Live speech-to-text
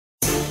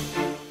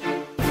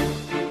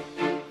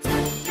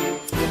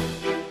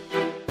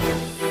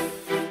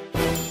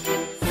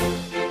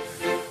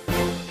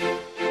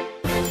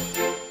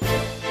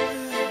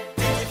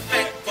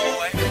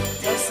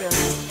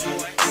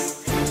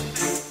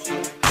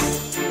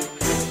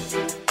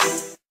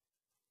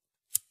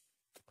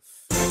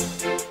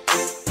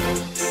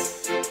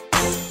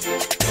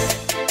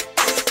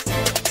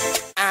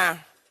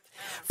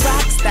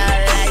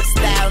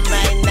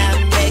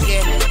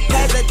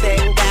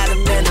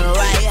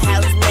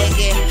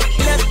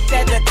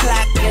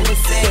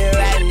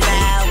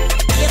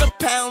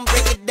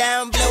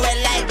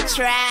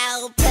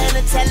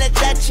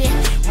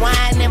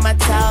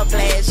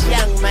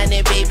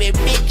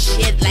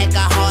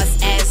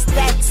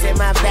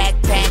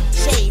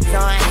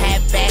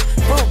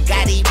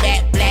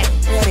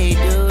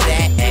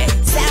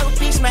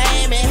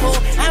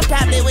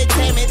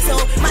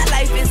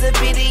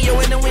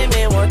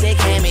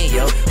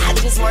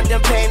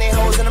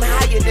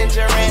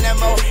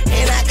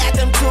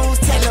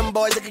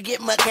boys that could get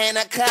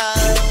mechanical.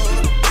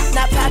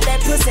 Now pop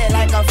that pussy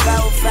like a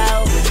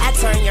fofo. I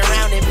turn you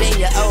around and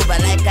bend you over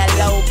like a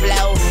low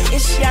blow.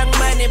 It's Young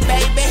Money,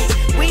 baby.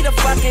 We the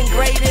fucking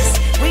greatest.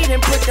 We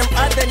done put them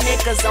other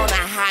niggas on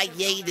a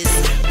hiatus.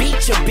 Beat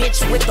your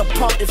bitch with a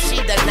pump if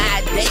she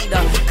denied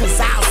data. Cause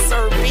I'll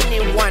serve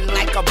anyone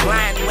like a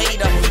blind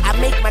waiter. I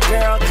make my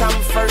girl come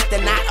first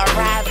and I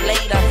arrive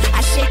later.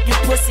 I shake you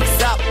pussies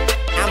up.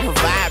 I'm a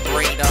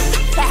vibrator.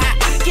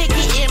 Get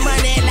getting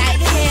money like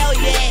hell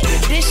yeah.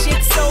 This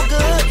shit's so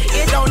good,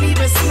 it don't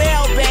even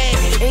smell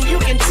bad. And you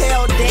can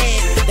tell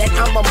Dad that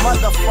I'm a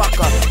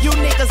motherfucker. You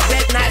niggas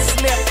bet not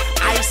slip.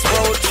 Ice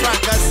road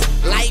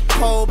truckers, light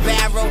pole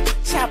barrel,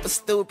 chopper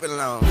stupid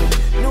long.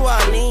 New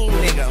Orleans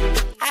nigga,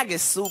 I get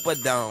super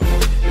dome.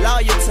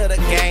 Loyal to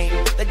the game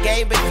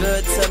been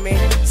good to me.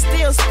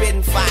 Still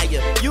spitting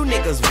fire, you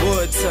niggas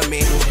wood to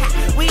me.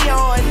 We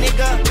on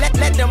nigga,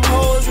 let them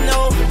hoes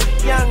know.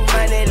 Young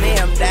Money lay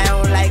them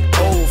down like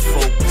old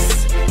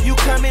folks. You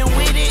coming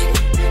with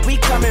it? We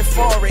coming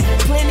for it.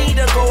 Plenty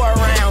to go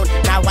around.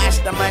 Now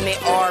watch the money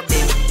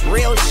orbit.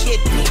 Real shit,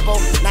 people,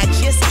 not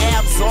just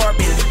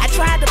absorbing. I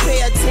tried to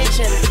pay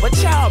attention, but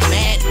y'all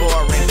mad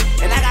boring.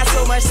 And I got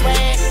so much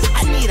swag,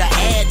 I need an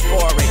ad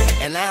for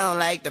it. And I don't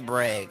like to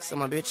brag, so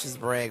my bitches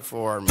brag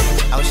for me.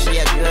 Oh, she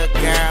a good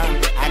girl,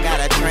 I got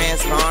her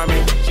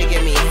transforming. She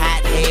give me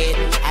hot head,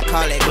 I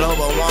call it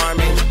global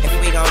warming. If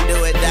we gon'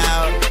 do it,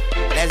 dawg,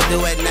 let's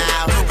do it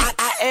now.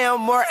 I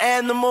am more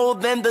animal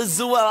than the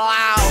zoo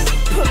allow.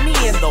 Put me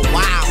in the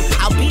wild,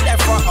 I'll be there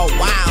for a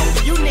while.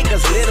 You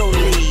niggas little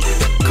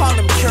league, call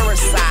them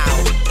Curacao.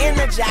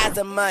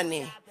 Energizing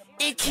money,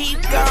 it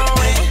keep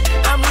going.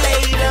 I'm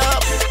laid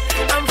up,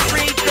 I'm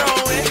free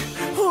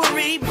throwing. Who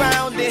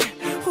rebounded?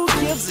 Who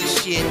gives a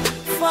shit?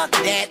 Fuck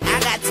that, I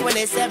got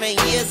 27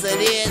 years of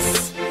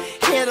this.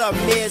 Hit or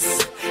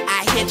miss,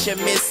 I hit your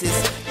misses.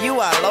 You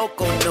are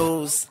local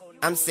news,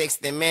 I'm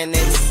 60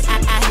 minutes.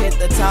 I hit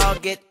the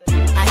target,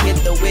 I hit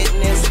the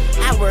witness.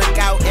 I work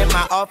out in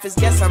my office,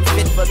 guess I'm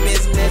fit for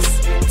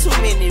business. Too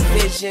many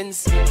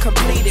visions,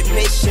 completed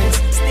missions.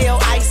 Still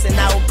icing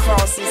out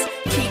crosses,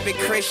 keep it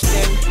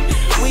Christian.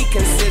 We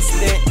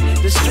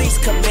consistent, the streets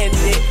commend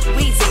it.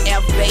 Weezy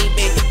F,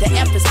 baby, the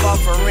F is for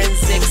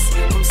forensics.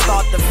 From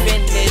start to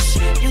finish,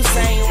 you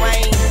same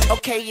Wayne.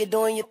 Okay, you're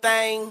doing your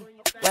thing,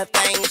 but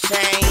things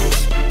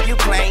change. You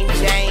plain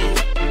Jane,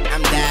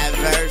 I'm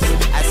diverse.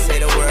 I say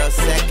the world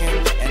second,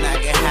 and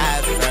I get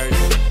high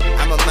first.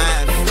 I'm a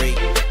mind freak,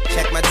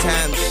 check my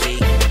time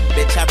sheet.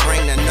 Bitch, I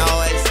bring the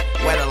noise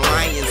where the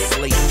lions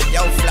sleep.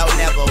 Yo flow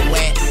never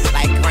wet,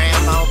 like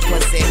grandma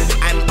pussy.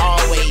 I'm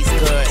always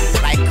good,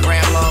 like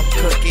grandma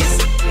cookies.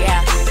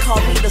 Yeah, call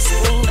me the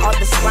spleen or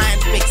the spine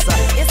fixer.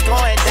 It's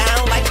going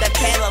down like the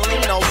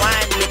Catalina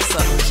wine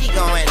mixer. She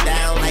going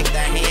down like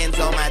the hands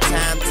on my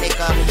time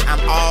ticker.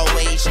 I'm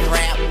always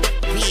strapped,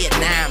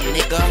 Vietnam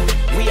nigga.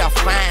 We are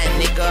fine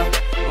nigga,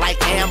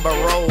 like Amber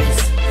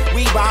Rose.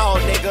 We ball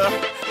nigga,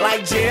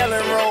 like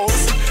Jalen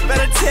Rose.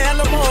 Better tell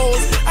them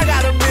hoes, I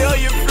got a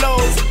million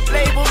flows.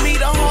 Label me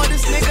the